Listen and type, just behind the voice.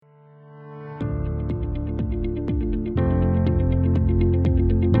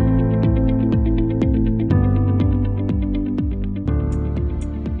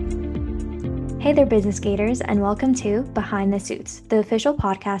Hey there, Business Gators, and welcome to Behind the Suits, the official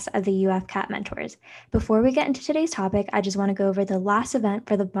podcast of the UF CAP Mentors. Before we get into today's topic, I just want to go over the last event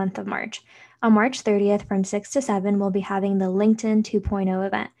for the month of March. On March 30th from 6 to 7, we'll be having the LinkedIn 2.0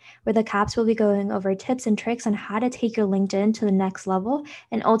 event, where the CAPs will be going over tips and tricks on how to take your LinkedIn to the next level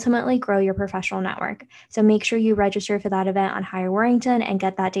and ultimately grow your professional network. So make sure you register for that event on Higher Warrington and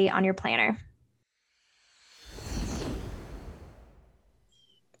get that date on your planner.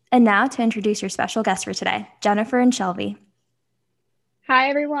 And now to introduce your special guests for today, Jennifer and Shelby. Hi,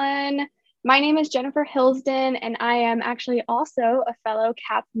 everyone. My name is Jennifer Hillsden, and I am actually also a fellow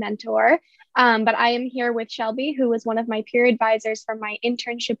CAP mentor. But I am here with Shelby, who was one of my peer advisors from my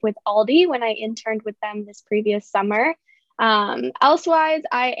internship with Aldi when I interned with them this previous summer. Elsewise,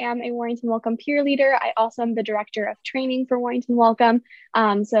 I am a Warrington Welcome peer leader. I also am the director of training for Warrington Welcome.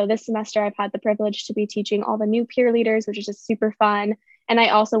 So this semester, I've had the privilege to be teaching all the new peer leaders, which is just super fun. And I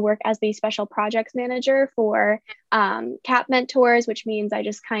also work as the special projects manager for CAP mentors, which means I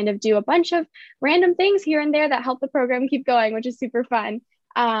just kind of do a bunch of random things here and there that help the program keep going, which is super fun.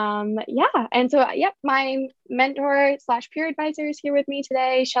 And so, my mentor / peer advisor is here with me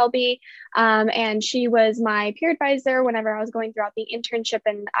today, Shelby. And she was my peer advisor whenever I was going throughout the internship,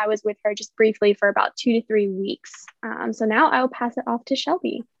 and I was with her just briefly for about 2 to 3 weeks. So now I will pass it off to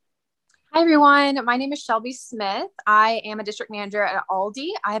Shelby. Hi, everyone. My name is Shelby Smith. I am a district manager at Aldi.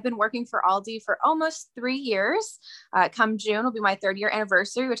 I have been working for Aldi for almost 3 years. Come June will be my 3rd year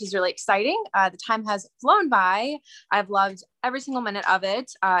anniversary, which is really exciting. The time has flown by. I've loved every single minute of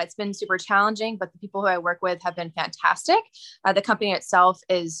it. It's been super challenging, but the people who I work with have been fantastic. The company itself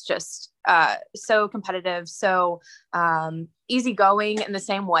is just so competitive, so easygoing in the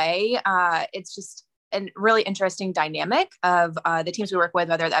same way. It's just a really interesting dynamic of the teams we work with,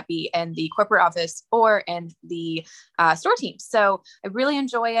 whether that be in the corporate office or in the store teams. So I really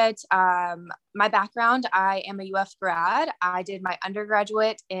enjoy it. My background, I am a UF grad. I did my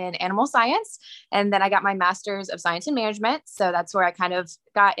undergraduate in animal science, and then I got my master's of science and management. So that's where I kind of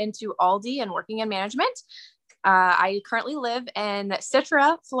got into Aldi and working in management. I currently live in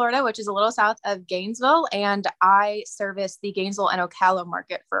Citra, Florida, which is a little south of Gainesville, and I service the Gainesville and Ocala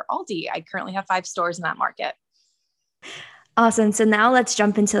market for Aldi. I currently have 5 stores in that market. Awesome. So now let's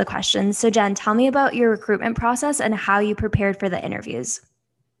jump into the questions. So Jen, tell me about your recruitment process and how you prepared for the interviews.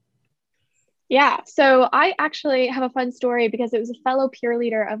 Yeah, so I actually have a fun story because it was a fellow peer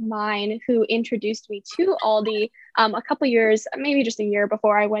leader of mine who introduced me to Aldi a couple years, maybe just a year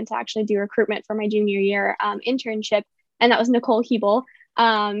before I went to actually do recruitment for my junior year internship. And that was Nicole Hebel,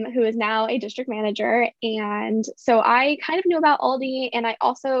 who is now a district manager. And so I kind of knew about Aldi, and I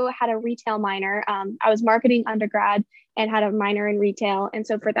also had a retail minor. I was marketing undergrad and had a minor in retail. And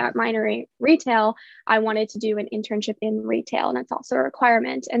so for that minor in retail, I wanted to do an internship in retail, and that's also a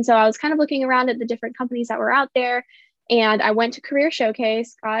requirement. And so I was kind of looking around at the different companies that were out there, and I went to Career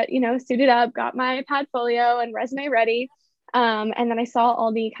Showcase, got, suited up, got my Padfolio and resume ready. And then I saw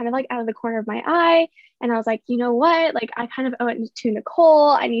Aldi kind of like out of the corner of my eye, and I was like, you know what, like I kind of owe it to Nicole.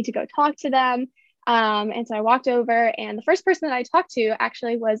 I need to go talk to them. And so I walked over, and the first person that I talked to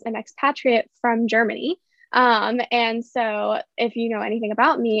actually was an expatriate from Germany. And so if you know anything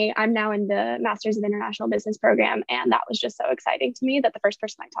about me, I'm now in the Masters of International Business program. And that was just so exciting to me that the first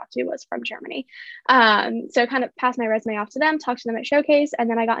person I talked to was from Germany. So kind of passed my resume off to them, talked to them at Showcase, and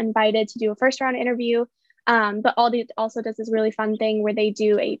then I got invited to do a first round interview. But Aldi also does this really fun thing where they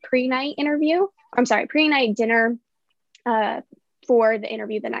do a pre-night dinner for the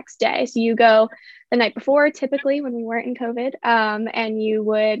interview the next day. So you go the night before, typically when we weren't in COVID, and you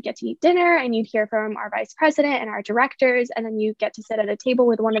would get to eat dinner, and you'd hear from our vice president and our directors, and then you get to sit at a table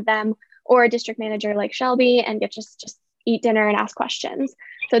with one of them or a district manager like Shelby and get just eat dinner and ask questions.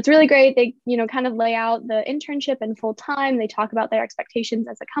 So it's really great. They, kind of lay out the internship in full time. They talk about their expectations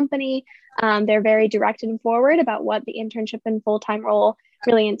as a company. They're very direct and forward about what the internship and full-time role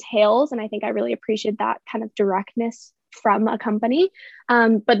really entails. And I think I really appreciate that kind of directness from a company.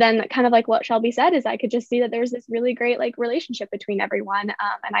 But then kind of like what Shelby said is I could just see that there's this really great like relationship between everyone.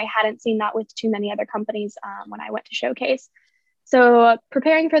 And I hadn't seen that with too many other companies when I went to Showcase. So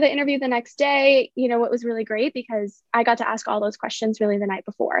preparing for the interview the next day, it was really great because I got to ask all those questions really the night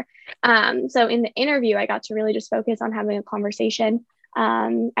before. So in the interview, I got to really just focus on having a conversation.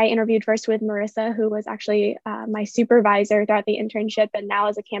 I interviewed first with Marissa, who was actually my supervisor throughout the internship and now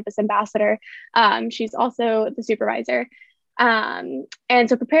as a campus ambassador. She's also the supervisor. And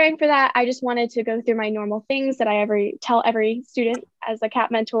so preparing for that, I just wanted to go through my normal things that I tell every student as a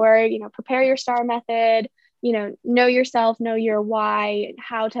CAP mentor, prepare your STAR method, know yourself, know your why,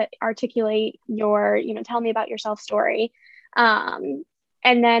 how to articulate your, tell me about yourself story.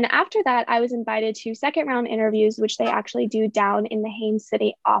 And then after that, I was invited to second round interviews, which they actually do down in the Haines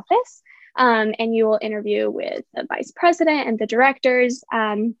City office. And you will interview with the vice president and the directors.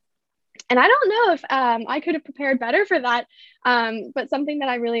 And I don't know if I could have prepared better for that. But something that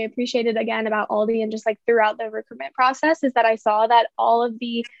I really appreciated again about Aldi and just like throughout the recruitment process is that I saw that all of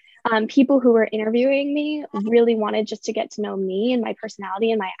the people who were interviewing me really wanted just to get to know me and my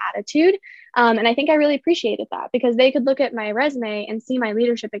personality and my attitude. And I think I really appreciated that because they could look at my resume and see my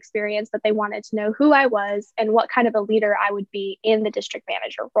leadership experience, but they wanted to know who I was and what kind of a leader I would be in the district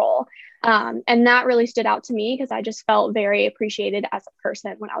manager role. And that really stood out to me because I just felt very appreciated as a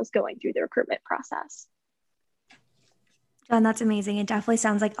person when I was going through the recruitment process. John, that's amazing. It definitely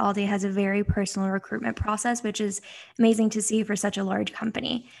sounds like Aldi has a very personal recruitment process, which is amazing to see for such a large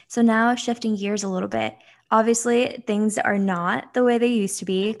company. So now shifting gears a little bit, obviously things are not the way they used to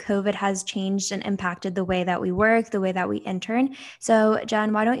be. COVID has changed and impacted the way that we work, the way that we intern. So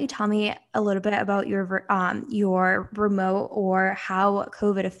Jen, why don't you tell me a little bit about your remote or how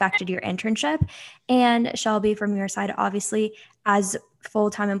COVID affected your internship? And Shelby, from your side, obviously, as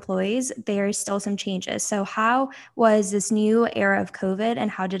full-time employees, there's still some changes. So how was this new era of COVID and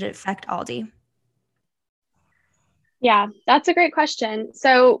how did it affect Aldi? Yeah, that's a great question.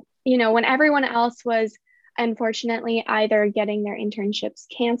 So, when everyone else was unfortunately either getting their internships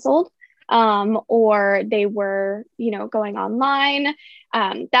canceled or they were, going online,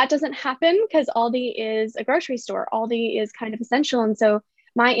 that doesn't happen because Aldi is a grocery store. Aldi is kind of essential. And so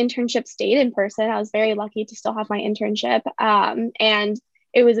my internship stayed in person. I was very lucky to still have my internship. And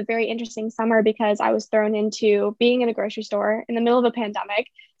it was a very interesting summer because I was thrown into being in a grocery store in the middle of a pandemic.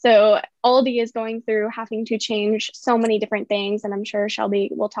 So Aldi is going through having to change so many different things. And I'm sure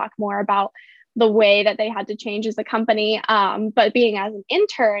Shelby will talk more about the way that they had to change as a company. But being as an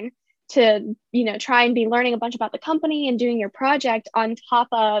intern to, try and be learning a bunch about the company and doing your project on top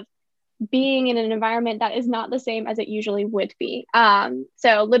of being in an environment that is not the same as it usually would be.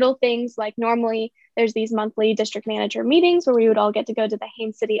 So little things like normally there's these monthly district manager meetings where we would all get to go to the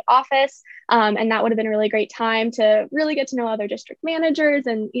Haines City office. And that would have been a really great time to really get to know other district managers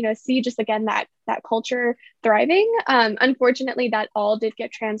and, see just again, that culture thriving. Unfortunately, that all did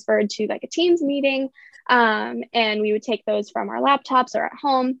get transferred to like a Teams meeting. And we would take those from our laptops or at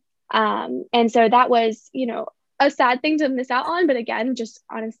home. And so that was, a sad thing to miss out on. But again, just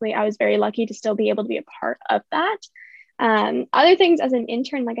honestly, I was very lucky to still be able to be a part of that. Other things as an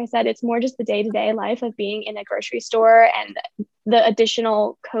intern, like I said, it's more just the day-to-day life of being in a grocery store and the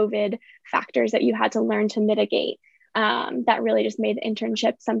additional COVID factors that you had to learn to mitigate. That really just made the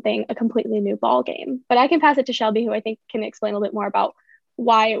internship a completely new ball game. But I can pass it to Shelby, who I think can explain a little bit more about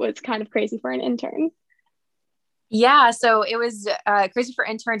why it was kind of crazy for an intern. Yeah, so it was crazy for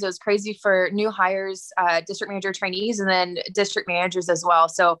interns. It was crazy for new hires, district manager trainees, and then district managers as well.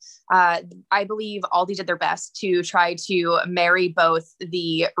 So I believe Aldi did their best to try to marry both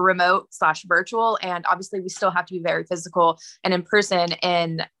the remote/virtual, and obviously we still have to be very physical and in person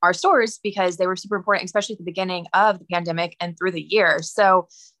in our stores because they were super important, especially at the beginning of the pandemic and through the year. So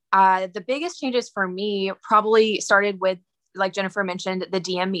the biggest changes for me probably started with, like Jennifer mentioned, the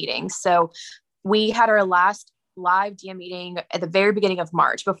DM meetings. So we had our last live DM meeting at the very beginning of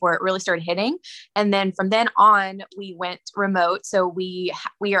March before it really started hitting. And then from then on, we went remote. So we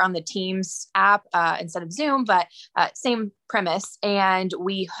are on the Teams app instead of Zoom, but same premise. And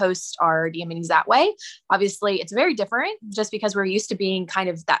we host our DM meetings that way. Obviously, it's very different just because we're used to being kind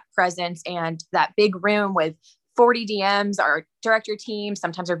of that presence and that big room with 40 DMs, our director team,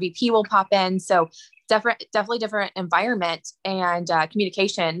 sometimes our VP will pop in. So definitely different environment and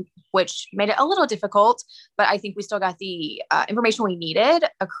communication, which made it a little difficult, but I think we still got the information we needed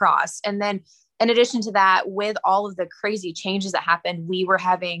across. And then in addition to that, with all of the crazy changes that happened, we were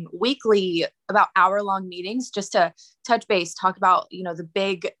having weekly, about hour-long meetings just to touch base, talk about, the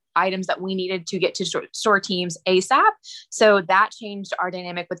big items that we needed to get to store teams ASAP. So that changed our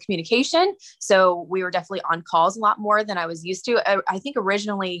dynamic with communication. So we were definitely on calls a lot more than I was used to. I think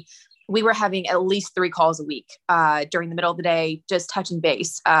originally we were having at least 3 calls a week during the middle of the day, just touching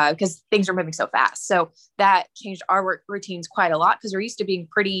base because things are moving so fast. So that changed our work routines quite a lot because we're used to being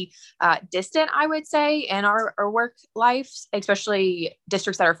pretty distant, I would say, in our work life, especially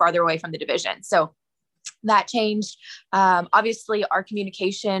districts that are farther away from the division. So that changed. Obviously, our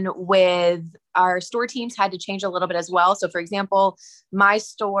communication with our store teams had to change a little bit as well. So for example, my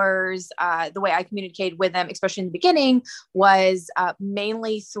stores, the way I communicated with them, especially in the beginning, was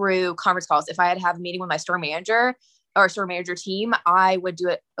mainly through conference calls. If I had to have a meeting with my store manager or store manager team, I would do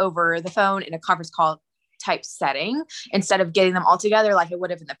it over the phone in a conference call type setting instead of getting them all together like I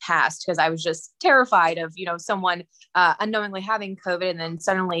would have in the past, because I was just terrified of, someone unknowingly having COVID and then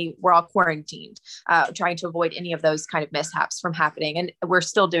suddenly we're all quarantined, trying to avoid any of those kind of mishaps from happening. And we're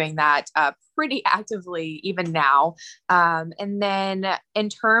still doing that pretty actively even now. And then in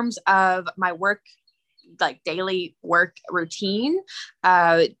terms of my work, like daily work routine,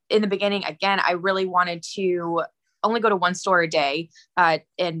 in the beginning, again, I really wanted to only go to one store a day,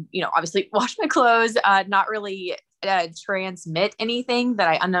 and, obviously wash my clothes, not really transmit anything that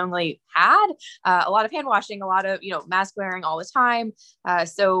I unknowingly had, a lot of hand washing, a lot of, mask wearing all the time.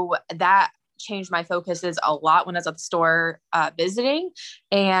 So that changed my focuses a lot when I was at the store, visiting.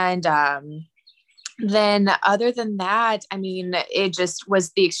 And, then other than that, I mean, it just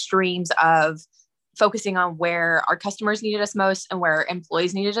was the extremes of focusing on where our customers needed us most and where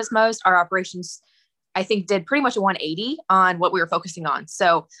employees needed us most. Our operations, I think, did pretty much a 180 on what we were focusing on.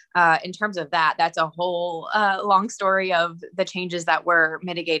 So in terms of that, that's a whole long story of the changes that were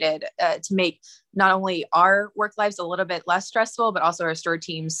mitigated to make not only our work lives a little bit less stressful, but also our store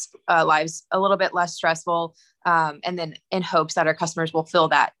teams' lives a little bit less stressful. And then in hopes that our customers will feel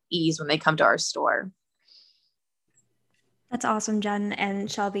that ease when they come to our store. That's awesome, Jen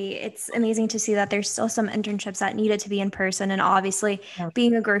and Shelby. It's amazing to see that there's still some internships that needed to be in person. And obviously,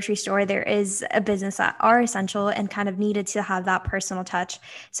 being a grocery store, there is a business that are essential and kind of needed to have that personal touch.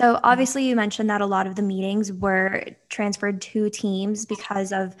 So obviously, you mentioned that a lot of the meetings were transferred to Teams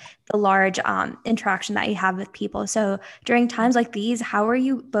because of the large interaction that you have with people. So during times like these, how are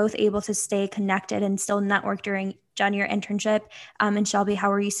you both able to stay connected and still network during, Jen, your internship? And Shelby, how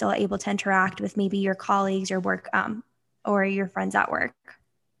are you still able to interact with maybe your colleagues, your work or your friends at work?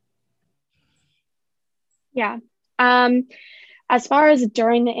 Yeah. As far as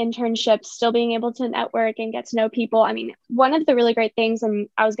during the internship, still being able to network and get to know people, I mean, one of the really great things, and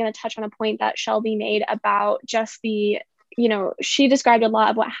I was going to touch on a point that Shelby made about just the, she described a lot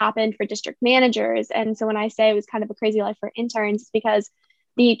of what happened for district managers. And so when I say it was kind of a crazy life for interns, it's because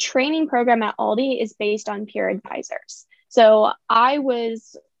the training program at Aldi is based on peer advisors. So I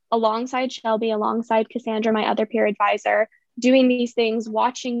was alongside Shelby, alongside Cassandra, my other peer advisor, doing these things,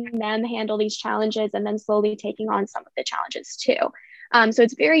 watching them handle these challenges, and then slowly taking on some of the challenges too. So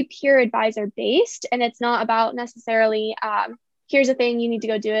it's very peer advisor based, and it's not about necessarily, here's a thing, you need to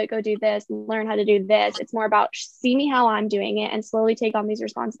go do it, go do this, learn how to do this. It's more about see me how I'm doing it and slowly take on these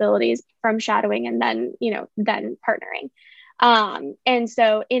responsibilities from shadowing and then, then partnering. And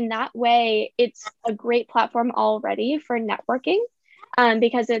so in that way, it's a great platform already for networking.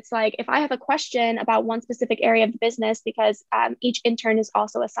 Because it's like, if I have a question about one specific area of the business, because each intern is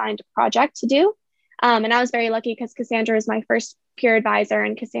also assigned a project to do. And I was very lucky because Cassandra was my first peer advisor,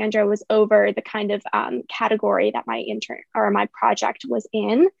 and Cassandra was over the kind of category that my intern or my project was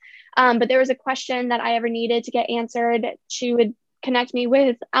in. But there was a question that I ever needed to get answered. She would connect me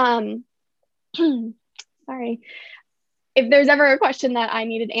with, sorry. If there's ever a question that I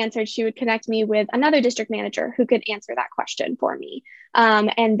needed answered, she would connect me with another district manager who could answer that question for me.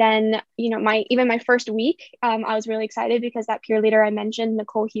 And then, my first week, I was really excited because that peer leader I mentioned,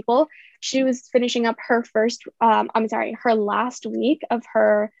 Nicole Heeple, she was finishing up her her last week of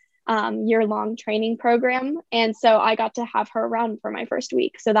her year-long training program. And so I got to have her around for my first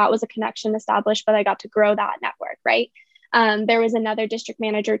week. So that was a connection established, but I got to grow that network, right? There was another district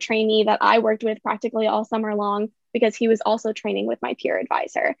manager trainee that I worked with practically all summer long because he was also training with my peer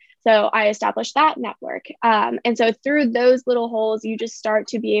advisor. So I established that network. And so through those little holes, you just start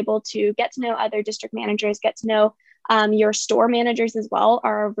to be able to get to know other district managers, get to know your store managers as well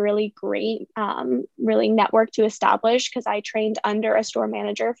are a really great, really network to establish because I trained under a store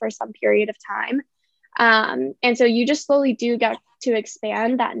manager for some period of time. And so you just slowly do get to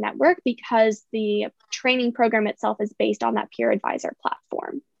expand that network because the training program itself is based on that peer advisor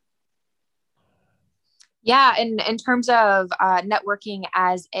platform. Yeah. And in terms of networking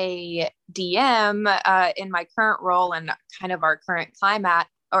as a DM in my current role and kind of our current climate,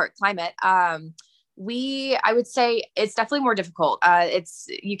 I would say it's definitely more difficult.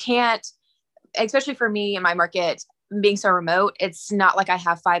 You can't, especially for me in my market being so remote, it's not like I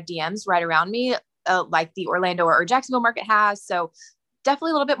have 5 DMs right around me like the Orlando or Jacksonville market has. So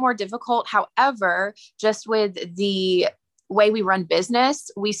definitely a little bit more difficult. However, just with the way we run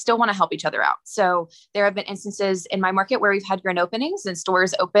business, we still want to help each other out. So there have been instances in my market where we've had grand openings and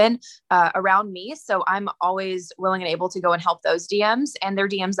stores open around me. So I'm always willing and able to go and help those DMs, and they're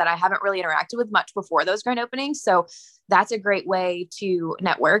DMs that I haven't really interacted with much before those grand openings. So that's a great way to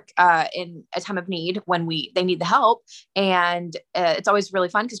network in a time of need when they need the help. And it's always really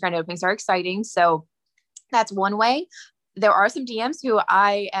fun because grand openings are exciting. So that's one way. there are some DMs who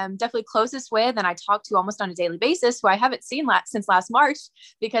I am definitely closest with and I talk to almost on a daily basis who I haven't seen since last March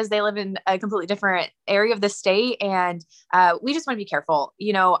because they live in a completely different area of the state. And we just want to be careful.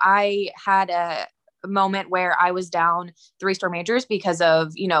 You know, I had a moment where I was down 3 store managers because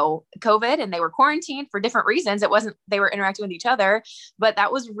of, you know, COVID, and they were quarantined for different reasons. It wasn't, they were interacting with each other, but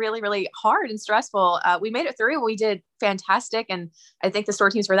that was really, really hard and stressful. We made it through. We did fantastic. And I thank the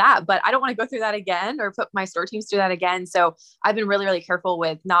store teams for that, but I don't want to go through that again or put my store teams through that again. So I've been really, really careful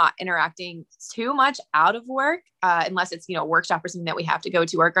with not interacting too much out of work, unless it's, you know, a workshop or something that we have to go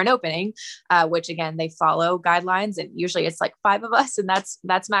to work or an opening, which again, they follow guidelines, and usually it's like 5 of us, and that's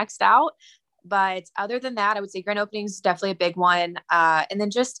maxed out. But other than that, I would say grand openings is definitely a big one. And then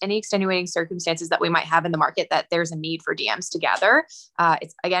just any extenuating circumstances that we might have in the market that there's a need for DMs to gather.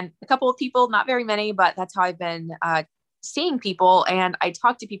 It's, again, a couple of people, not very many, but that's how I've been seeing people. And I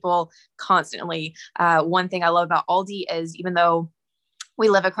talk to people constantly. One thing I love about Aldi is, even though we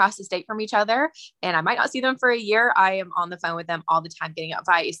live across the state from each other and I might not see them for a year, I am on the phone with them all the time, getting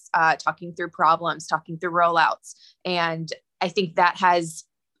advice, talking through problems, talking through rollouts. And I think that has,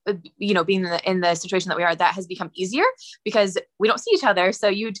 you know, being in the situation that we are, that has become easier because we don't see each other. So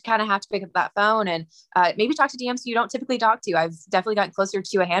you kind of have to pick up that phone and maybe talk to DMs you don't typically talk to. I've definitely gotten closer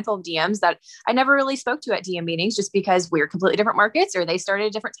to a handful of DMs that I never really spoke to at DM meetings, just because we're completely different markets, or they started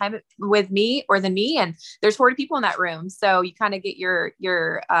a different time with me or than me. And there's 40 people in that room. So you kind of get your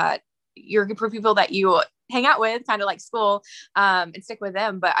group of people that you hang out with, kind of like school, and stick with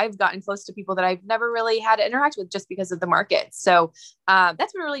them. But I've gotten close to people that I've never really had to interact with just because of the market. So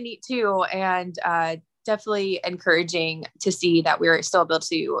that's been really neat too. And definitely encouraging to see that we're still able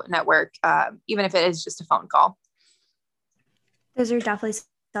to network, even if it is just a phone call. Those are definitely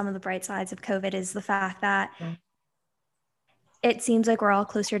some of the bright sides of COVID, is the fact that it seems like we're all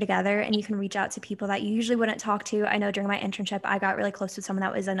closer together, and you can reach out to people that you usually wouldn't talk to. I know during my internship, I got really close with someone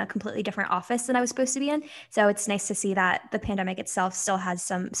that was in a completely different office than I was supposed to be in. So it's nice to see that the pandemic itself still has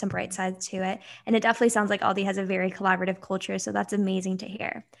some bright sides to it. And it definitely sounds like Aldi has a very collaborative culture. So that's amazing to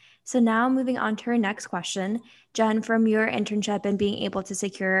hear. So now moving on to our next question, Jen, from your internship and being able to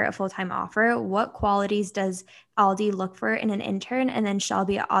secure a full-time offer, what qualities does Aldi look for in an intern? And then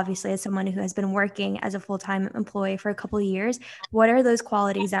Shelby, obviously, as someone who has been working as a full-time employee for a couple of years, what are those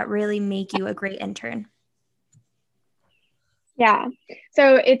qualities that really make you a great intern? Yeah.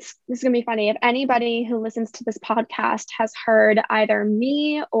 So this is going to be funny. If anybody who listens to this podcast has heard either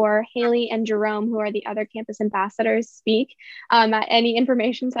me or Haley and Jerome, who are the other campus ambassadors, speak at any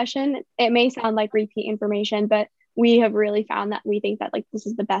information session, it may sound like repeat information, but we have really found that we think that like this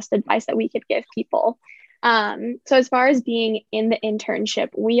is the best advice that we could give people. So as far as being in the internship,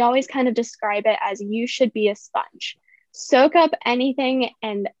 we always kind of describe it as you should be a sponge. Soak up anything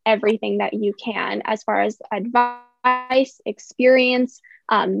and everything that you can as far as advice, experience,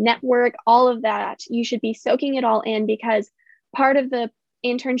 network, all of that. You should be soaking it all in, because part of the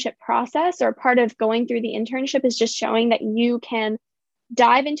internship process, or part of going through the internship, is just showing that you can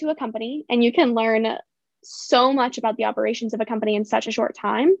dive into a company and you can learn so much about the operations of a company in such a short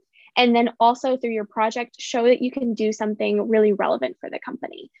time. And then also through your project, show that you can do something really relevant for the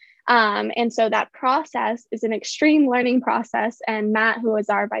company. And so that process is an extreme learning process. And Matt, who is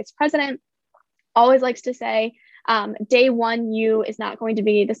our vice president, always likes to say, day 1 you is not going to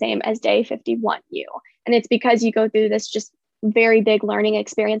be the same as day 51 you. And it's because you go through this just very big learning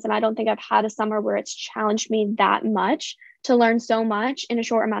experience. And I don't think I've had a summer where it's challenged me that much to learn so much in a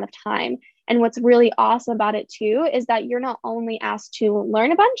short amount of time. And what's really awesome about it too, is that you're not only asked to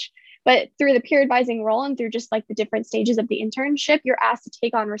learn a bunch, but through the peer advising role and through just like the different stages of the internship, you're asked to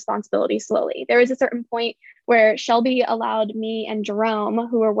take on responsibility slowly. There was a certain point where Shelby allowed me and Jerome,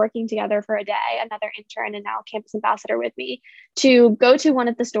 who were working together for a day, another intern and now campus ambassador with me, to go to one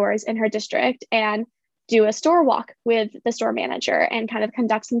of the stores in her district and do a store walk with the store manager and kind of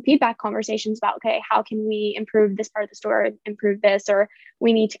conduct some feedback conversations about, okay, how can we improve this part of the store, improve this, or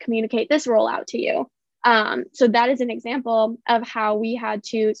we need to communicate this rollout to you. So that is an example of how we had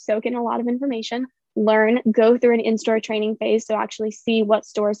to soak in a lot of information, learn, go through an in-store training phase to actually see what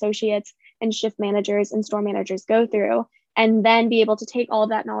store associates and shift managers and store managers go through, and then be able to take all of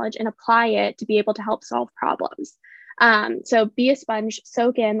that knowledge and apply it to be able to help solve problems. So be a sponge,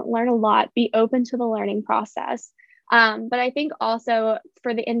 soak in, learn a lot, be open to the learning process. But I think also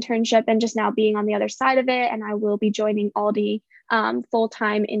for the internship and just now being on the other side of it, and I will be joining Aldi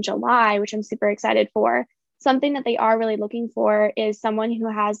full-time in July, which I'm super excited for. Something that they are really looking for is someone who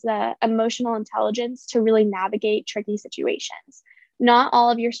has the emotional intelligence to really navigate tricky situations. Not all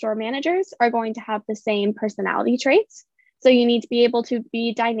of your store managers are going to have the same personality traits. So you need to be able to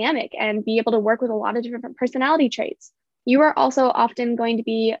be dynamic and be able to work with a lot of different personality traits. you are also often going to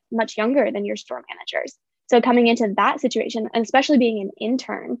be much younger than your store managers. So coming into that situation, and especially being an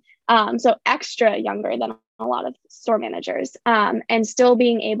intern, so extra younger than a lot of store managers, and still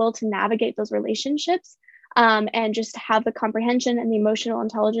being able to navigate those relationships, and just have the comprehension and the emotional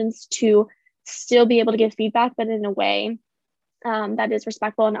intelligence to still be able to give feedback, but in a way that is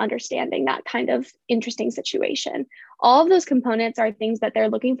respectful and understanding that kind of interesting situation. All of those components are things that they're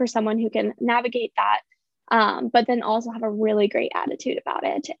looking for someone who can navigate that, but then also have a really great attitude about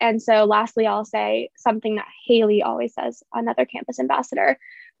it. And so lastly, I'll say something that Haley always says, another campus ambassador,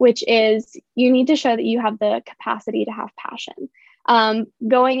 which is you need to show that you have the capacity to have passion.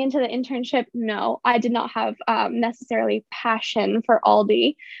 Going into the internship, no, I did not have necessarily passion for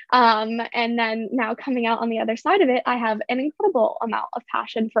Aldi. And then now coming out on the other side of it, I have an incredible amount of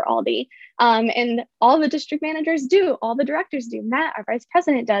passion for Aldi. And all the district managers do, all the directors do, Matt, our vice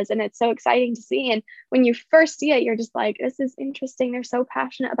president, does. And it's so exciting to see. And when you first see it, you're just like, this is interesting. They're so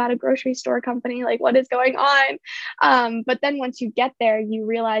passionate about a grocery store company. Like, what is going on? But then once you get there, you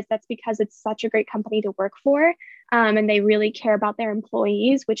realize that's because it's such a great company to work for. And they really care about their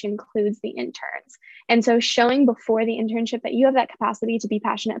employees, which includes the interns. And so showing before the internship that you have that capacity to be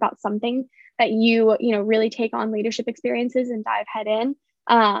passionate about something, that you really take on leadership experiences and dive head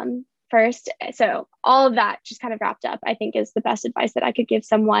in first. So all of that just kind of wrapped up, I think, is the best advice that I could give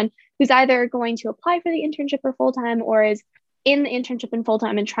someone who's either going to apply for the internship or full-time, or is in the internship and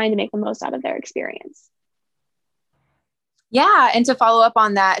full-time and trying to make the most out of their experience. Yeah. And to follow up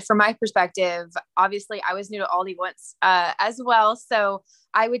on that, from my perspective, obviously I was new to Aldi once as well. So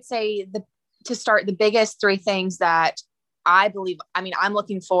I would say to start, the biggest three things that I believe, I'm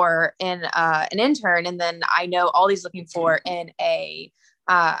looking for in an intern, and then I know Aldi's looking for in either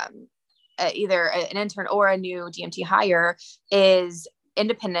an intern or a new DMT hire, is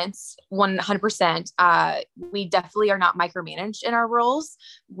independence. 100%. We definitely are not micromanaged in our roles.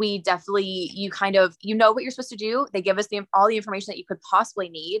 We definitely, you know what you're supposed to do. They give us all the information that you could possibly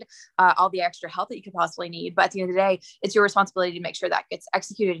need, all the extra help that you could possibly need. But at the end of the day, it's your responsibility to make sure that gets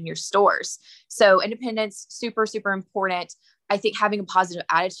executed in your stores. So independence, super, super important. I think having a positive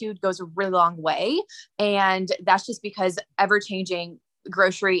attitude goes a really long way. And that's just because ever-changing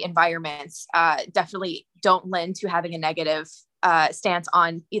grocery environments definitely don't lend to having a negative stance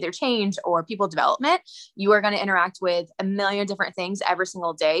on either change or people development. You are going to interact with a million different things every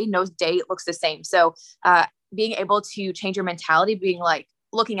single day. No day looks the same. So being able to change your mentality, being like,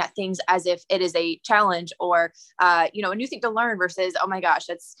 looking at things as if it is a challenge or, a new thing to learn versus, oh my gosh,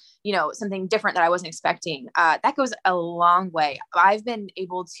 that's, something different that I wasn't expecting. That goes a long way. I've been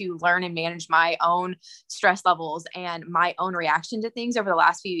able to learn and manage my own stress levels and my own reaction to things over the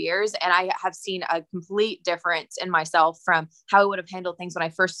last few years. And I have seen a complete difference in myself from how I would have handled things when I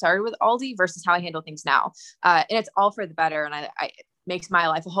first started with Aldi versus how I handle things now. And it's all for the better. And I makes my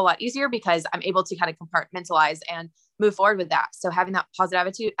life a whole lot easier because I'm able to kind of compartmentalize and move forward with that. So having that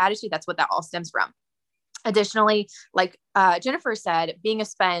positive attitude, that's what that all stems from. Additionally, like Jennifer said, being a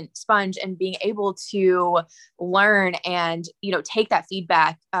sponge and being able to learn and, take that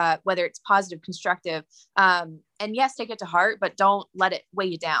feedback, whether it's positive, constructive, and yes, take it to heart, but don't let it weigh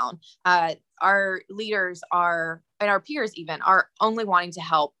you down. Our leaders and our peers even are only wanting to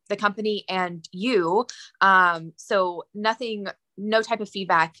help the company and you. So no type of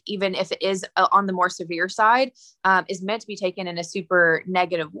feedback, even if it is on the more severe side, is meant to be taken in a super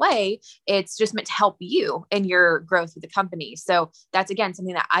negative way. It's just meant to help you in your growth with the company. So that's, again,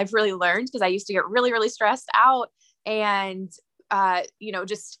 something that I've really learned, because I used to get really, really stressed out and,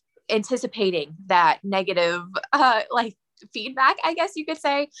 just anticipating that negative, feedback, I guess you could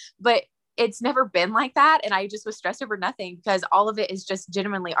say, but it's never been like that. And I just was stressed over nothing, because all of it is just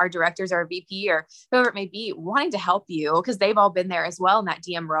genuinely our directors or VP or whoever it may be wanting to help you, because they've all been there as well in that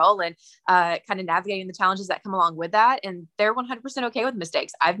DM role and kind of navigating the challenges that come along with that. And they're 100% okay with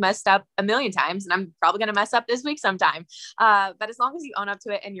mistakes. I've messed up a million times and I'm probably going to mess up this week sometime. But as long as you own up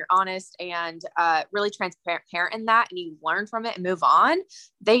to it and you're honest and really transparent in that, and you learn from it and move on,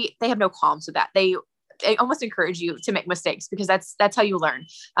 they have no qualms with that. They almost encourage you to make mistakes, because that's how you learn.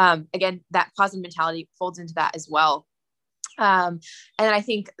 Again, that positive mentality folds into that as well. And I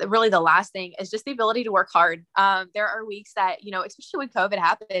think really the last thing is just the ability to work hard. There are weeks that, especially when COVID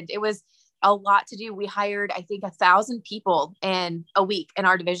happened, it was a lot to do. We hired, I think, 1,000 people in a week in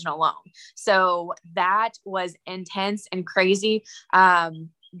our division alone. So that was intense and crazy.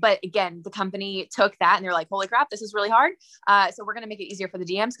 But again, the company took that and they're like, holy crap, this is really hard. So we're going to make it easier for the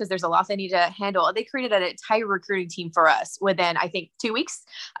DMs because there's a lot they need to handle. They created an entire recruiting team for us within, I think, 2 weeks.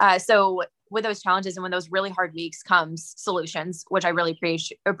 So with those challenges and when those really hard weeks comes solutions, which I really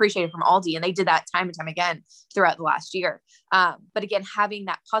appreciated from Aldi. And they did that time and time again throughout the last year. But again, having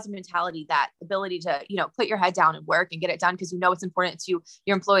that positive mentality, that ability to, put your head down and work and get it done because it's important to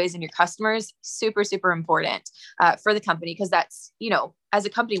your employees and your customers, super, super important for the company. Because that's, as a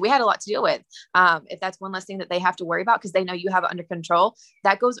company, we had a lot to deal with. If that's one less thing that they have to worry about because they know you have it under control,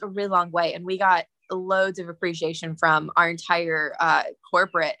 that goes a really long way. And we got loads of appreciation from our entire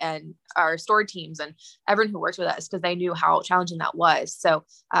corporate and our store teams and everyone who works with us because they knew how challenging that was. So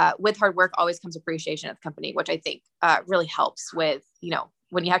with hard work always comes appreciation at the company, which I think really helps with,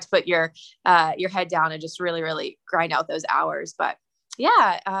 when you have to put your head down and just really, really grind out those hours. But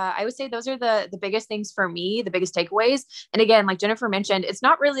yeah, I would say those are the biggest things for me, the biggest takeaways. And again, like Jennifer mentioned, it's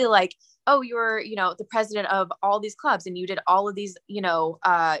not really like, oh, you were, the president of all these clubs and you did all of these,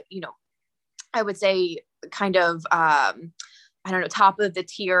 I would say kind of, top of the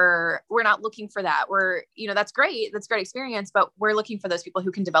tier. We're not looking for that. We're, that's great. That's a great experience, but we're looking for those people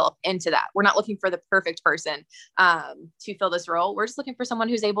who can develop into that. We're not looking for the perfect person to fill this role. We're just looking for someone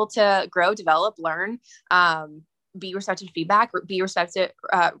who's able to grow, develop, learn, be receptive to feedback, be respective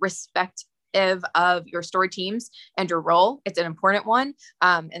of your store teams and your role. It's an important one.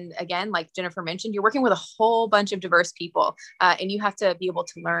 And again, like Jennifer mentioned, you're working with a whole bunch of diverse people and you have to be able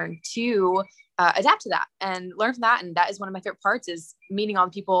to learn to adapt to that and learn from that. And that is one of my favorite parts is meeting all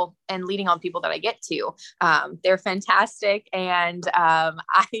the people and leading all the people that I get to. They're fantastic. And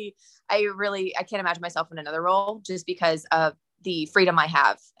I can't imagine myself in another role just because of the freedom I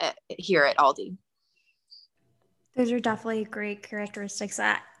have here at Aldi. Those are definitely great characteristics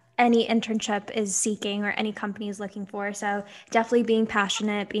that any internship is seeking or any company is looking for. So definitely being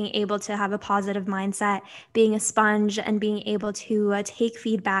passionate, being able to have a positive mindset, being a sponge, and being able to take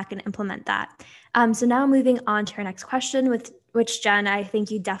feedback and implement that. So now moving on to our next question, with which Jen, I think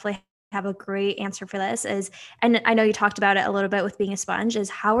you definitely have a great answer for this is, and I know you talked about it a little bit with being a sponge, is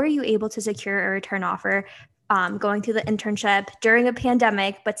how are you able to secure a return offer going through the internship during a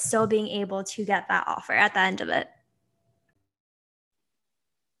pandemic, but still being able to get that offer at the end of it?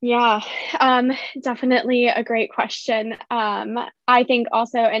 Yeah, definitely a great question. I think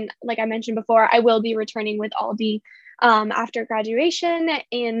also, and like I mentioned before, I will be returning with Aldi after graduation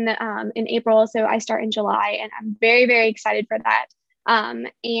in April. So I start in July and I'm very, very excited for that.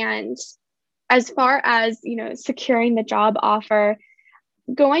 And as far as, securing the job offer,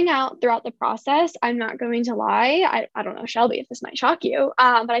 going out throughout the process, I'm not going to lie. I don't know, Shelby, if this might shock you,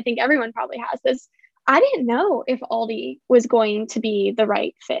 but I think everyone probably has this. I didn't know if Aldi was going to be the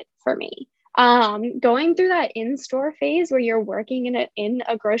right fit for me. Going through that in-store phase where you're working in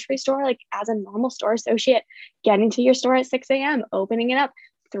a grocery store, like as a normal store associate, getting to your store at 6 a.m., opening it up,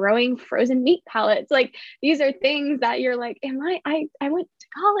 throwing frozen meat pallets. Like these are things that you're like, I went to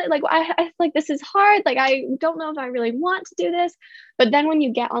college. Like I feel like this is hard. Like, I don't know if I really want to do this. But then when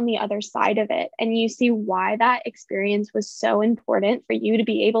you get on the other side of it and you see why that experience was so important for you to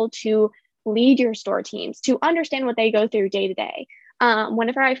be able to lead your store teams, to understand what they go through day to day.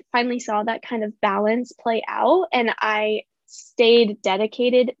 Whenever I finally saw that kind of balance play out and I stayed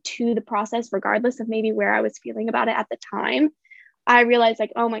dedicated to the process, regardless of maybe where I was feeling about it at the time, I realized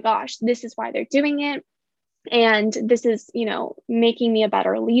like, oh my gosh, this is why they're doing it. And this is, making me a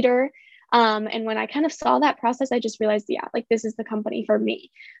better leader. And when I kind of saw that process, I just realized, yeah, like this is the company for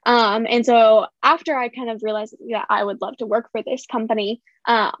me. And so after I kind of realized, yeah, I would love to work for this company,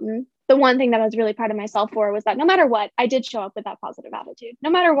 the one thing that I was really proud of myself for was that no matter what, I did show up with that positive attitude. No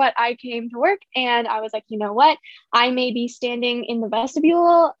matter what, I came to work and I was like, you know what? I may be standing in the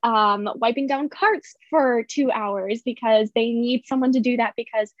vestibule, wiping down carts for 2 hours because they need someone to do that,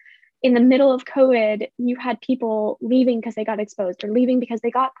 because in the middle of COVID, you had people leaving because they got exposed or leaving because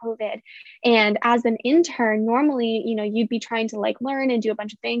they got COVID. And as an intern, normally, you'd be trying to like learn and do a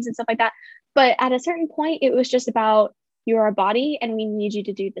bunch of things and stuff like that. But at a certain point, it was just about, you're a body and we need you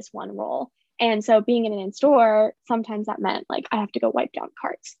to do this one role. And so being in an in-store, sometimes that meant like, I have to go wipe down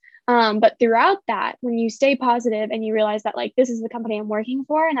carts. But throughout that, when you stay positive and you realize that like, this is the company I'm working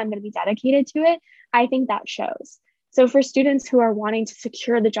for and I'm going to be dedicated to it, I think that shows. So for students who are wanting to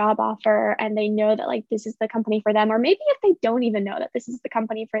secure the job offer and they know that like, this is the company for them, or maybe if they don't even know that this is the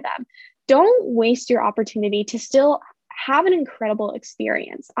company for them, don't waste your opportunity to still have an incredible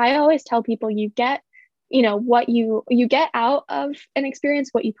experience. I always tell people you get what you get out of an experience,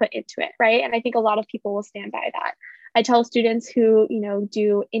 what you put into it, right? And I think a lot of people will stand by that. I tell students who,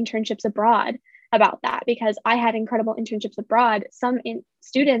 do internships abroad about that, because I had incredible internships abroad. Some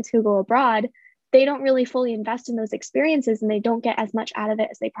students who go abroad, they don't really fully invest in those experiences and they don't get as much out of it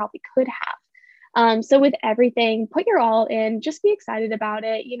as they probably could have. So with everything, put your all in, just be excited about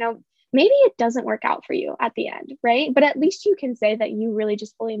it. maybe it doesn't work out for you at the end, right? But at least you can say that you really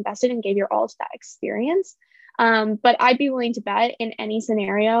just fully invested and gave your all to that experience. But I'd be willing to bet in any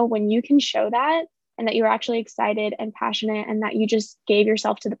scenario, when you can show that and that you're actually excited and passionate and that you just gave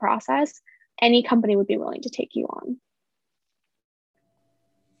yourself to the process, any company would be willing to take you on.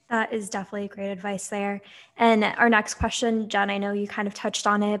 That is definitely great advice there. And our next question, Jen, I know you kind of touched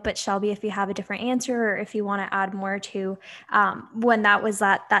on it, but Shelby, if you have a different answer or if you want to add more to when that was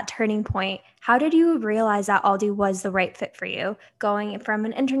that turning point, how did you realize that Aldi was the right fit for you, going from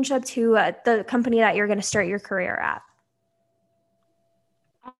an internship to the company that you're going to start your career at?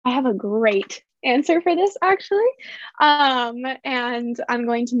 I have a great answer for this, actually. And I'm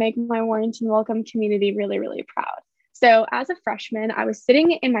going to make my Warrenton Welcome community really, really proud. So as a freshman, I was sitting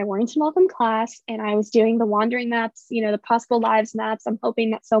in my Warrenton Welcome class and I was doing the wandering maps, the possible lives maps. I'm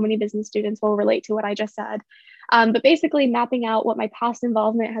hoping that so many business students will relate to what I just said. But basically mapping out what my past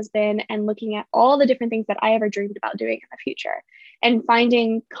involvement has been and looking at all the different things that I ever dreamed about doing in the future and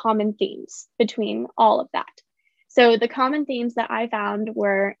finding common themes between all of that. So the common themes that I found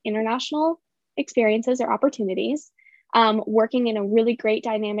were international experiences or opportunities, working in a really great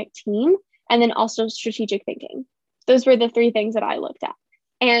dynamic team, and then also strategic thinking. Those were the three things that I looked at.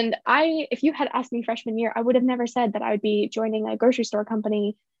 And if you had asked me freshman year, I would have never said that I would be joining a grocery store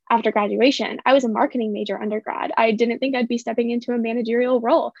company after graduation. I was a marketing major undergrad. I didn't think I'd be stepping into a managerial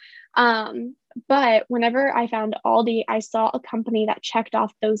role. But whenever I found Aldi, I saw a company that checked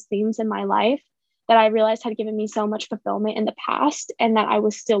off those themes in my life that I realized had given me so much fulfillment in the past and that I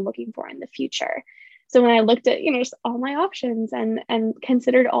was still looking for in the future. So when I looked at, just all my options and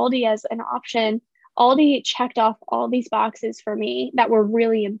considered Aldi as an option, Aldi checked off all these boxes for me that were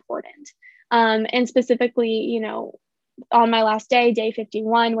really important. And specifically, on my last day, day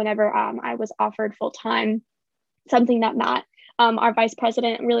 51, whenever I was offered full time, something that Matt, our vice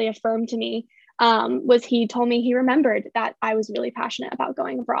president, really affirmed to me was he told me he remembered that I was really passionate about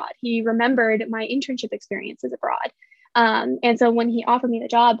going abroad. He remembered my internship experiences abroad. And so when he offered me the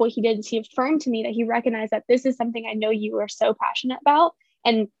job, what he did is he affirmed to me that he recognized that this is something I know you are so passionate about,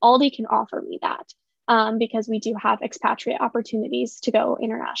 and Aldi can offer me that because we do have expatriate opportunities to go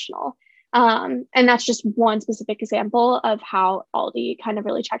international. And that's just one specific example of how Aldi kind of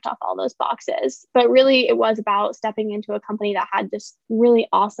really checked off all those boxes. But really, it was about stepping into a company that had this really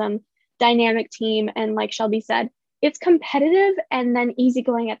awesome dynamic team. And like Shelby said, it's competitive and then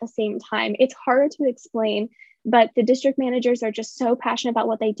easygoing at the same time. It's hard to explain, but the district managers are just so passionate about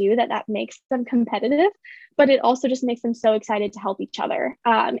what they do that makes them competitive, but it also just makes them so excited to help each other.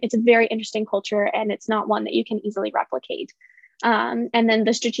 It's a very interesting culture and it's not one that you can easily replicate. And then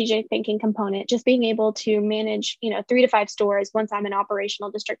the strategic thinking component, just being able to manage, 3 to 5 stores once I'm an operational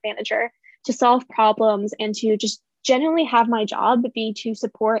district manager, to solve problems and to just genuinely have my job be to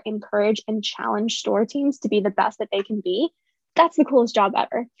support, encourage, and challenge store teams to be the best that they can be. That's the coolest job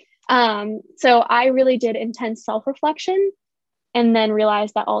ever. So I really did intense self-reflection and then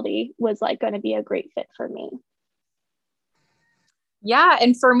realized that Aldi was going to be a great fit for me. Yeah.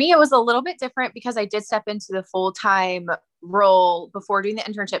 And for me, it was a little bit different because I did step into the full-time role before doing the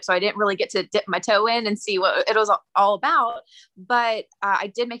internship. So I didn't really get to dip my toe in and see what it was all about. But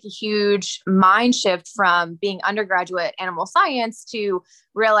I did make a huge mind shift from being undergraduate animal science to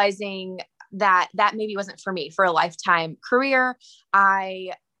realizing that maybe wasn't for me for a lifetime career.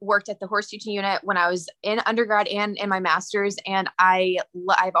 I worked at the horse teaching unit when I was in undergrad and in my master's. And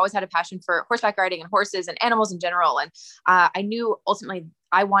I've always had a passion for horseback riding and horses and animals in general. And I knew ultimately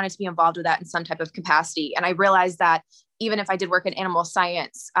I wanted to be involved with that in some type of capacity. And I realized that even if I did work in animal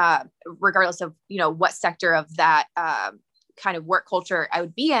science, regardless of, what sector of that kind of work culture I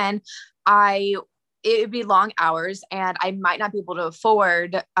would be in, it would be long hours and I might not be able to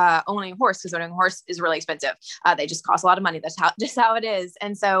afford owning a horse because owning a horse is really expensive. They just cost a lot of money. That's just how it is.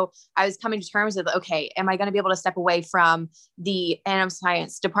 And so I was coming to terms with, okay, am I going to be able to step away from the animal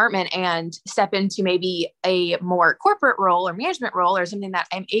science department and step into maybe a more corporate role or management role or something that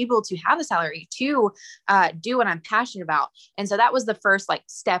I'm able to have the salary to do what I'm passionate about. And so that was the first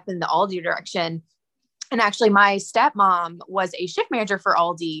step in the Aldi direction. And actually my stepmom was a shift manager for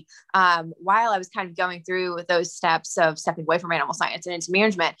Aldi while I was kind of going through those steps of stepping away from animal science and into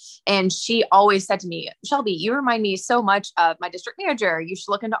management. And she always said to me, Shelby, you remind me so much of my district manager. You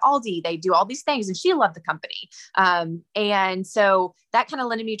should look into Aldi. They do all these things. And she loved the company. And so that kind of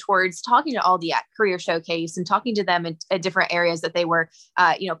led me towards talking to Aldi at Career Showcase and talking to them in different areas that they were,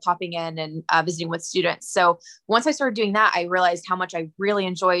 popping in and visiting with students. So once I started doing that, I realized how much I really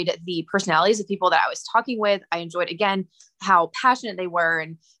enjoyed the personalities of people that I was talking talking with. I enjoyed, again, how passionate they were.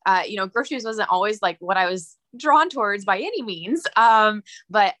 And, groceries wasn't always like what I was drawn towards by any means.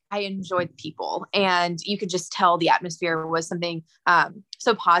 But I enjoyed people, and you could just tell the atmosphere was something,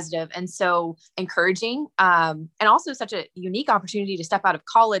 so positive and so encouraging. And also such a unique opportunity to step out of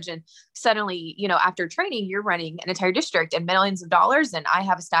college and suddenly, after training, you're running an entire district and millions of dollars. And I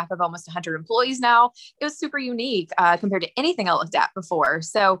have a staff of almost 100 employees now. It was super unique, compared to anything I looked at before.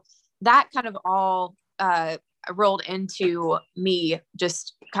 So that kind of all, rolled into me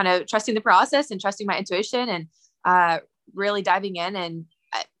just kind of trusting the process and trusting my intuition, and really diving in and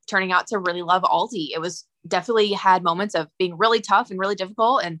turning out to really love Aldi. It was definitely had moments of being really tough and really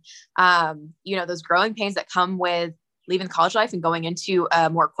difficult. And, those growing pains that come with leaving college life and going into a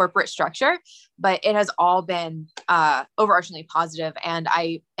more corporate structure, but it has all been, overarchingly positive. And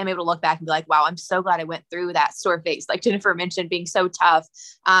I am able to look back and be like, wow, I'm so glad I went through that sore phase. Like Jennifer mentioned, being so tough,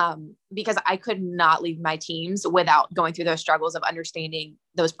 because I could not leave my teams without going through those struggles of understanding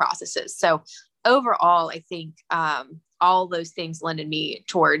those processes. So overall, I think, all those things lended me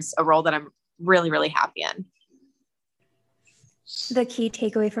towards a role that I'm really, really happy in. The key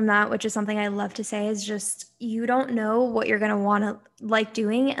takeaway from that, which is something I love to say, is just you don't know what you're going to want to like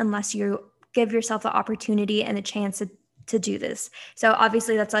doing unless you give yourself the opportunity and the chance to do this. So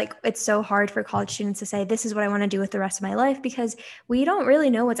obviously that's like, it's so hard for college students to say, this is what I want to do with the rest of my life, because we don't really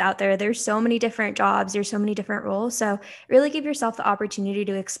know what's out there. There's so many different jobs, there's so many different roles. So really give yourself the opportunity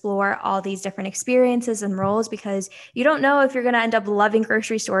to explore all these different experiences and roles, because you don't know if you're going to end up loving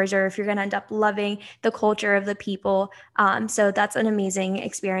grocery stores or if you're going to end up loving the culture of the people. So that's an amazing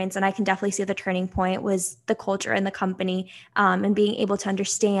experience. And I can definitely see the turning point was the culture and the company, and being able to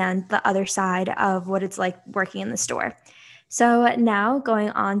understand the other side of what it's like working in the store. So now going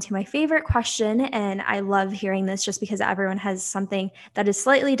on to my favorite question, and I love hearing this just because everyone has something that is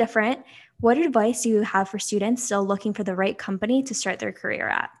slightly different. What advice do you have for students still looking for the right company to start their career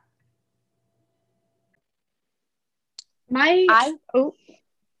at? You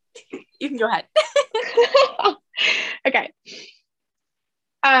can go ahead. Okay.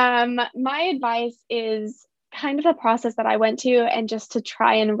 My advice is kind of the process that I went to, and just to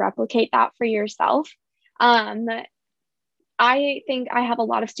try and replicate that for yourself. I think I have a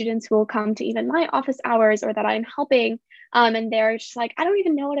lot of students who will come to even my office hours or that I'm helping, and they're just like, I don't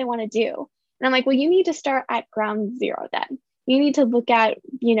even know what I want to do. And I'm like, well, you need to start at ground zero then. You need to look at,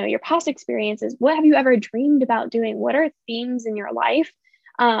 your past experiences. What have you ever dreamed about doing? What are themes in your life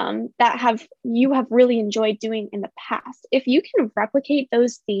that you have really enjoyed doing in the past? If you can replicate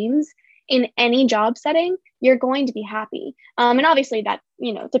those themes in any job setting, you're going to be happy. And obviously that,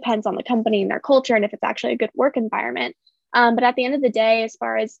 depends on the company and their culture and if it's actually a good work environment. But at the end of the day, as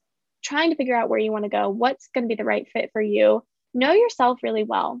far as trying to figure out where you want to go, what's going to be the right fit for you, know yourself really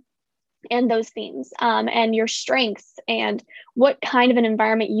well and those themes, and your strengths and what kind of an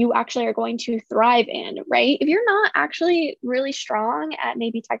environment you actually are going to thrive in, right? If you're not actually really strong at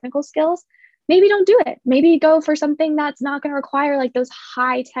maybe technical skills, maybe don't do it. Maybe go for something that's not going to require like those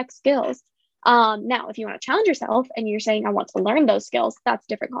high tech skills. Now, if you want to challenge yourself and you're saying, I want to learn those skills, that's a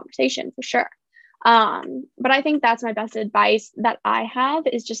different conversation for sure. But I think that's my best advice that I have,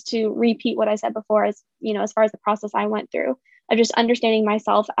 is just to repeat what I said before, as far as the process I went through of just understanding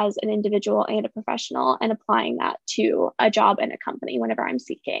myself as an individual and a professional, and applying that to a job in a company whenever I'm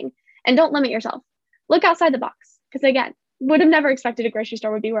seeking. And don't limit yourself. Look outside the box, because again, would have never expected a grocery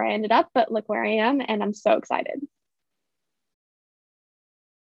store would be where I ended up, but look where I am, and I'm so excited.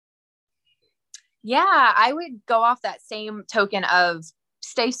 Yeah, I would go off that same token of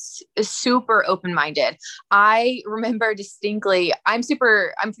stay super open-minded. I remember distinctly, I'm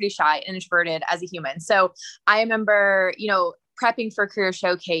pretty shy and introverted as a human. So I remember, prepping for Career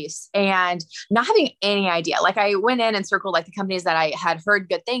Showcase and not having any idea. Like I went in and circled like the companies that I had heard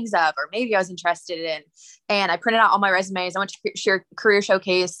good things of, or maybe I was interested in, and I printed out all my resumes. I went to Career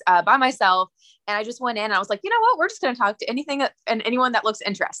Showcase by myself. And I just went in and I was like, you know what? We're just going to talk to anyone that looks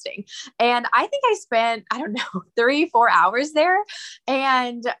interesting. And I think I spent, 3-4 hours there,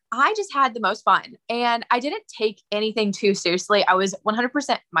 and I just had the most fun. And I didn't take anything too seriously. I was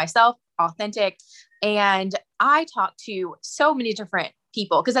 100% myself, authentic. And I talked to so many different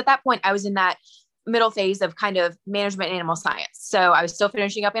people, because at that point I was in that middle phase of kind of management and animal science. So I was still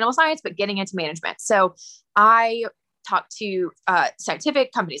finishing up animal science, but getting into management. So I talked to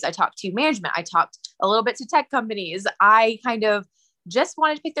scientific companies. I talked to management. I talked a little bit to tech companies. I kind of just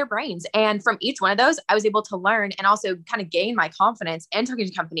wanted to pick their brains. And from each one of those, I was able to learn and also kind of gain my confidence in talking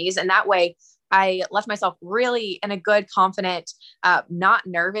to companies. And that way I left myself really in a good, confident, not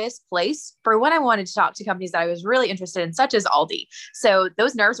nervous place for when I wanted to talk to companies that I was really interested in, such as Aldi. So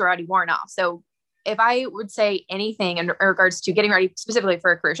those nerves were already worn off. So if I would say anything in regards to getting ready specifically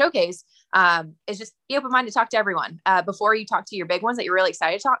for a career showcase, is just be open-minded to talk to everyone before you talk to your big ones that you're really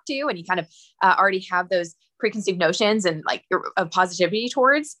excited to talk to. And you kind of already have those preconceived notions and like of positivity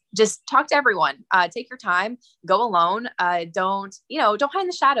towards, just talk to everyone, take your time, go alone. Don't hide in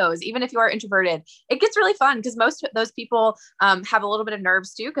the shadows. Even if you are introverted, it gets really fun because most of those people have a little bit of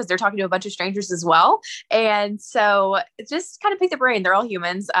nerves too, because they're talking to a bunch of strangers as well. And so just kind of pick the brain. They're all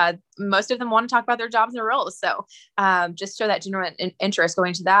humans. Most of them want to talk about their jobs and their roles. So just show that genuine interest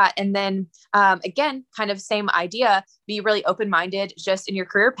going to that. And then again, kind of same idea, be really open-minded just in your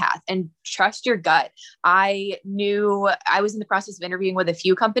career path and trust your gut. I knew I was in the process of interviewing with a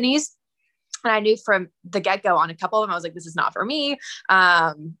few companies, and I knew from the get-go on a couple of them, I was like, this is not for me.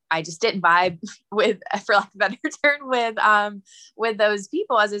 I just didn't vibe with, for lack of a better term, with those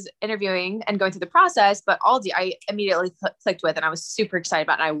people as I was interviewing and going through the process. But Aldi, I immediately clicked with, and I was super excited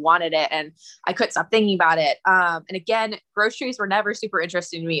about it, and I wanted it, and I couldn't stop thinking about it. And again, groceries were never super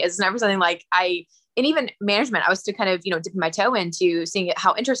interesting to me. It's never something like and even management, I was still kind of, dipping my toe into seeing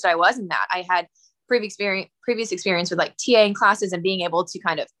how interested I was in that. I had previous experience with like TAing classes and being able to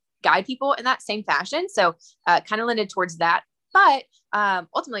kind of guide people in that same fashion. So kind of lended towards that. But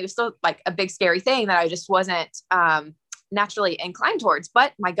ultimately it was still like a big, scary thing that I just wasn't naturally inclined towards.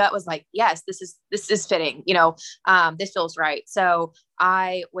 But my gut was like, yes, this is fitting, this feels right. So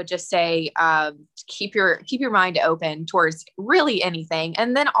I would just say keep your mind open towards really anything.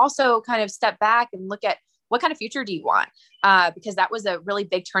 And then also kind of step back and look at what kind of future do you want? Because that was a really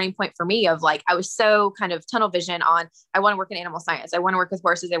big turning point for me of like, I was so kind of tunnel vision on, I want to work in animal science. I want to work with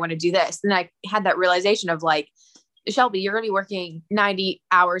horses. I want to do this. And I had that realization of like, Shelby, you're going to be working 90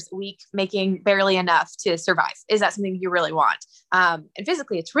 hours a week, making barely enough to survive. Is that something you really want? And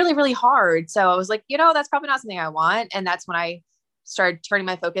physically, it's really, really hard. So I was like, that's probably not something I want. And that's when I started turning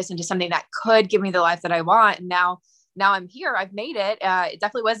my focus into something that could give me the life that I want. And now I'm here. I've made it. It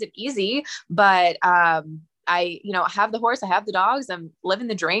definitely wasn't easy, but I have the horse, I have the dogs, I'm living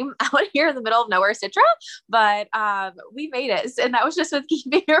the dream out here in the middle of nowhere, Citra, but we made it. And that was just with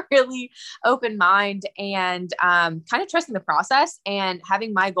keeping a really open mind and kind of trusting the process and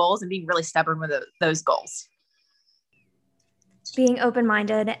having my goals and being really stubborn with those goals. Being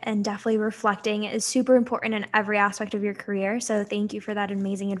open-minded and definitely reflecting is super important in every aspect of your career. So thank you for that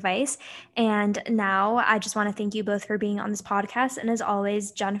amazing advice. And now I just want to thank you both for being on this podcast. And as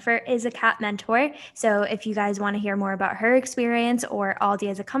always, Jennifer is a cat mentor. So if you guys want to hear more about her experience or Aldi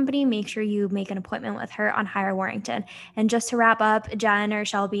as a company, make sure you make an appointment with her on Hire Warrington. And just to wrap up, Jen or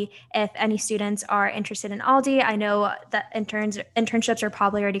Shelby, if any students are interested in Aldi, I know that internships are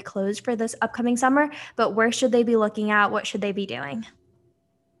probably already closed for this upcoming summer, but where should they be looking at? What should they be doing?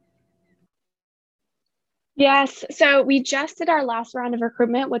 Yes. So we just did our last round of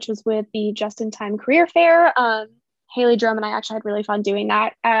recruitment, which was with the Just in Time Career Fair. Haley Drum and I actually had really fun doing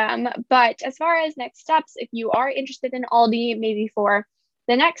that. But as far as next steps, if you are interested in Aldi, maybe for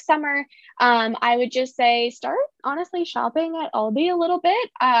the next summer, I would just say start honestly shopping at Aldi a little bit.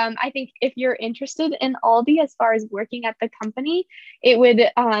 I think if you're interested in Aldi as far as working at the company, it would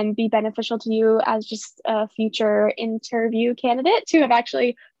be beneficial to you as just a future interview candidate to have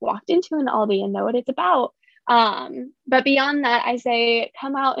actually walked into an Aldi and know what it's about. But beyond that, I say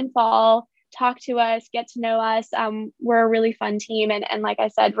come out in fall, talk to us, get to know us. We're a really fun team. And like I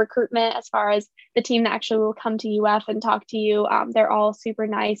said, recruitment, as far as the team that actually will come to UF and talk to you, they're all super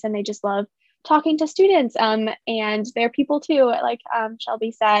nice and they just love talking to students. And they're people too, like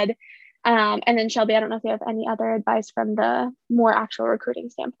Shelby said. And then Shelby, I don't know if you have any other advice from the more actual recruiting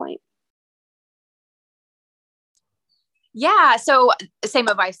standpoint. Yeah. So same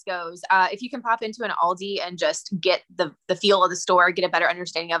advice goes, if you can pop into an Aldi and just get the feel of the store, get a better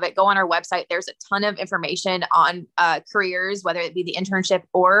understanding of it, go on our website. There's a ton of information on careers, whether it be the internship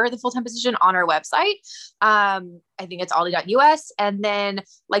or the full-time position on our website. I think it's aldi.us. And then,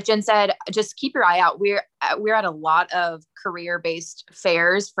 like Jen said, just keep your eye out. We're at a lot of career-based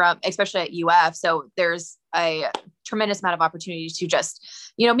fairs especially at UF. So there's a tremendous amount of opportunities to just,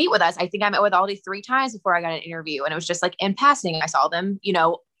 meet with us. I think I met with Aldi 3 times before I got an interview, and it was just like in passing, I saw them,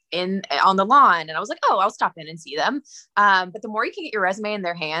 on the lawn, and I was like, oh, I'll stop in and see them. But the more you can get your resume in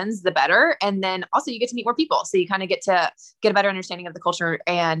their hands, the better. And then also you get to meet more people. So you kind of get to get a better understanding of the culture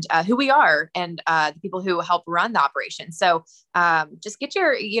and who we are and the people who help run the operation. So just get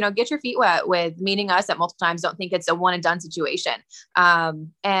your feet wet with meeting us at multiple times. Don't think it's a one and done situation.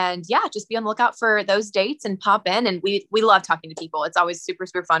 And yeah, just be on the lookout for those dates and pop in. And we love talking to people. It's always super,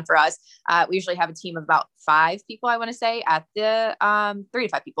 super fun for us. We usually have a team of about 5 people, I want to say, at the 3 to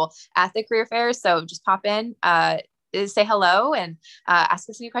 5 people at the career fairs. So just pop in, say hello, and ask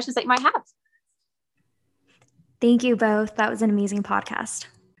us any questions that you might have. Thank you both. That was an amazing podcast.